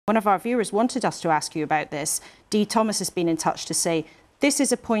one of our viewers wanted us to ask you about this. Dee Thomas has been in touch to say, this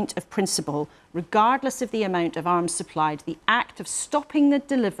is a point of principle. Regardless of the amount of arms supplied, the act of stopping the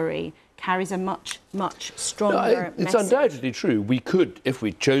delivery carries a much, much stronger It's message. undoubtedly true. We could, if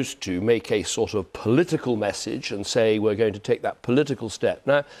we chose to, make a sort of political message and say we're going to take that political step.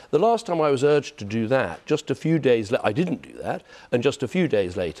 Now, the last time I was urged to do that, just a few days later, I didn't do that, and just a few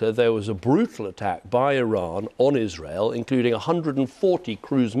days later, there was a brutal attack by Iran on Israel, including 140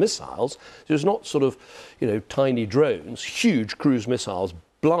 cruise missiles. So it's not sort of, tiny drones, huge cruise missiles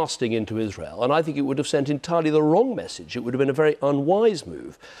blasting into Israel, and I think it would have sent entirely the wrong message. It would have been a very unwise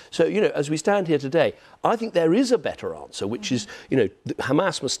move. So, as we stand here today, I think there is a better answer, which is,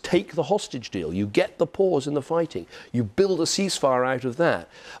 Hamas must take the hostage deal. You get the pause in the fighting. You build a ceasefire out of that.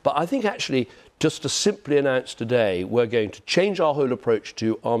 But I think actually, just to simply announce today we're going to change our whole approach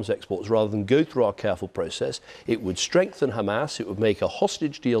to arms exports rather than go through our careful process, it would strengthen Hamas, it would make a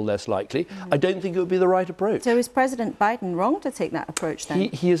hostage deal less likely. I don't think it would be the right approach. So is President Biden wrong to take that approach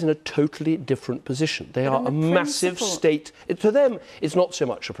then? He is in a totally different position. They are a massive state. To them, it's not so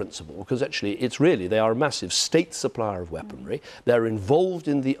much a principle, because actually they are a massive state supplier of weaponry. They're involved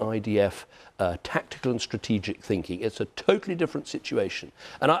in the IDF tactical and strategic thinking. It's a totally different situation.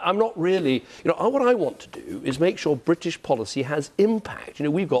 And I'm not really, what I want to do is make sure British policy has impact.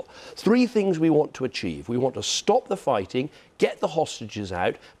 We've got three things we want to achieve. We want to stop the fighting, get the hostages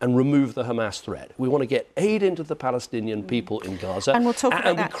out, and remove the Hamas threat. We want to get aid into the Palestinian people in Gaza. And we'll talk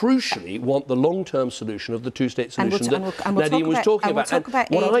about that. We crucially want the long-term solution of the two-state solution that Nadine was talking about. And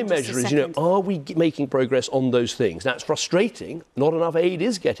what I measure is, are we making progress on those things? Now, it's frustrating. Not enough aid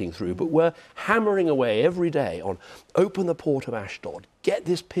is getting through, but we're hammering away every day on open the port of Ashdod, get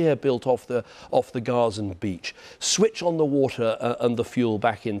this pier built off the Gazan beach, switch on the water and the fuel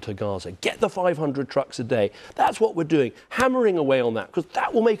back into Gaza, get the 500 trucks a day. That's what we're doing, hammering away on that, because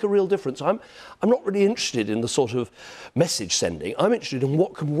that will make a real difference. I'm not really interested in the sort of message sending. I'm interested in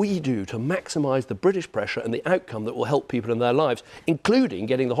what can we do to maximise the British pressure and the outcome that will help people in their lives, including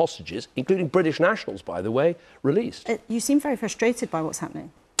getting the hostages, including British nationals, by the way, released. You seem very frustrated by what's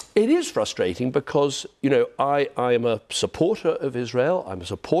happening. It is frustrating because, I am a supporter of Israel, I'm a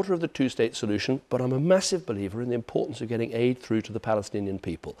supporter of the two-state solution, but I'm a massive believer in the importance of getting aid through to the Palestinian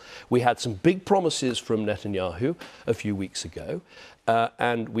people. We had some big promises from Netanyahu a few weeks ago,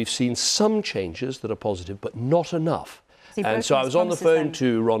 and we've seen some changes that are positive, but not enough. And so I was on the phone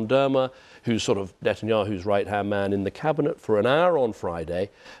to Ron Dermer, who's sort of Netanyahu's right-hand man in the cabinet, for an hour on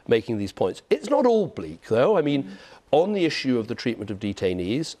Friday, making these points. It's not all bleak, though. I mean, on the issue of the treatment of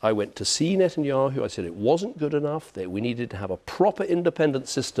detainees, I went to see Netanyahu. I said it wasn't good enough, that we needed to have a proper independent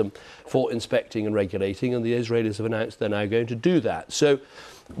system for inspecting and regulating, and the Israelis have announced they're now going to do that. So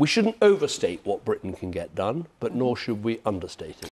we shouldn't overstate what Britain can get done, but nor should we understate it.